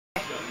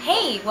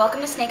Hey,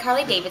 welcome to Snake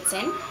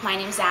Harley-Davidson. My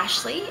name is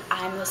Ashley.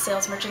 I'm the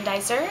sales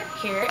merchandiser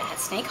here at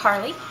Snake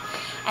Harley,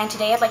 and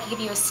today I'd like to give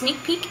you a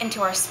sneak peek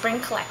into our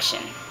spring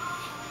collection.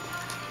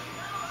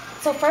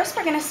 So first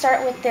we're going to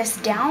start with this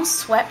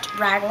down-swept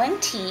raglan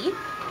tee.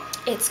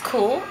 It's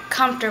cool,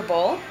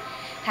 comfortable,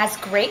 has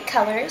great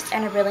colors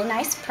and a really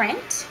nice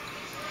print.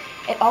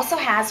 It also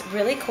has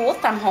really cool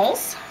thumb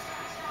holes.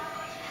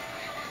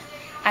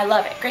 I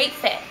love it, great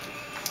fit.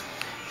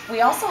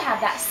 We also have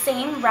that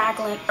same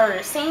raglan,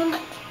 or same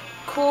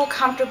cool,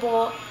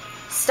 comfortable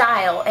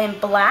style in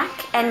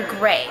black and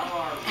gray.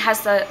 It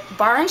has the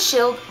bar and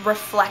shield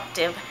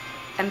reflective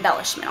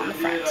embellishment on the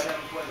front.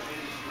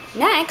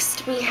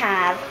 Next, we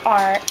have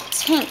our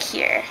tank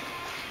here.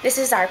 This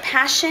is our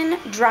Passion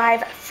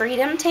Drive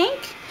Freedom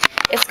tank.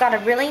 It's got a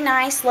really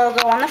nice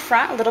logo on the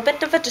front, a little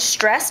bit of a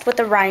distressed with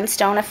a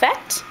rhinestone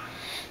effect.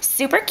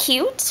 Super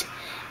cute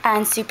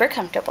and super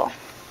comfortable.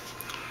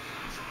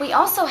 We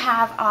also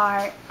have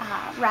our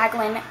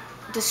raglan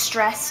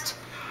distressed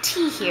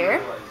tee here.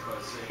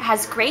 It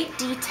has great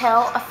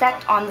detail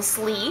effect on the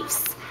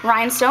sleeves.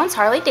 Rhinestones,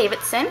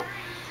 Harley-Davidson,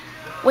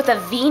 with a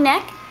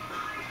V-neck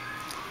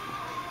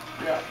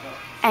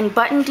and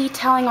button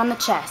detailing on the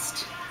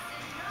chest.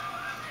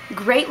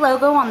 Great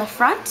logo on the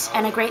front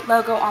and a great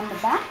logo on the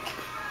back.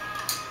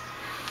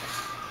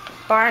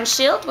 Bar and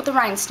shield with a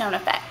rhinestone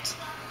effect.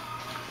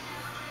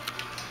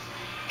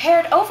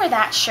 Paired over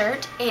that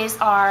shirt is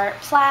our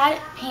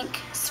plaid pink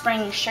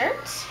spring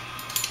shirt.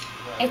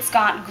 It's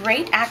got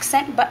great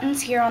accent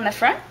buttons here on the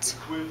front,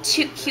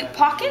 two cute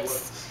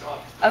pockets,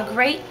 a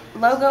great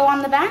logo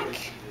on the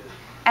back,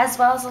 as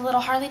well as a little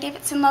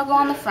Harley-Davidson logo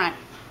on the front.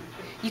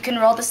 You can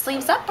roll the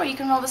sleeves up or you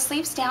can roll the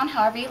sleeves down,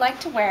 however you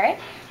like to wear it.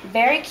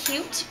 Very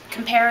cute.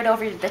 Compare it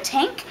over the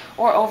tank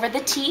or over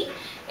the tee.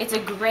 It's a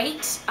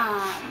great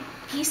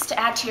piece to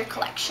add to your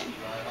collection.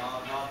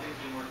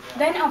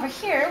 Then over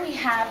here we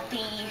have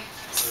the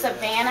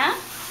Savannah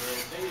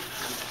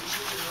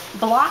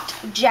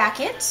blocked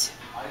jacket.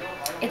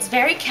 It's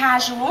very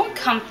casual and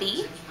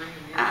comfy.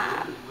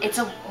 It's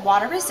a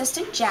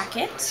water-resistant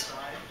jacket.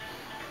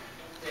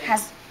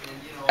 Has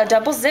a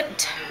double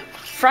zipped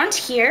front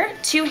here,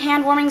 two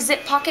hand-warming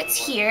zip pockets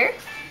here,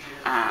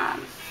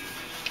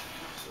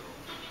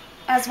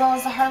 as well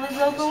as the Harley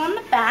logo on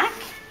the back.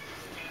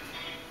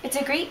 It's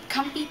a great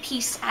comfy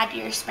piece to add to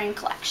your spring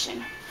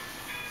collection.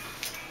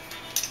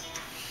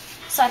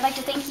 So I'd like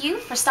to thank you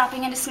for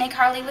stopping into Snake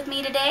Harley with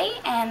me today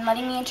and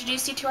letting me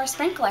introduce you to our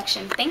spring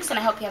collection. Thanks, and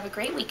I hope you have a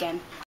great weekend.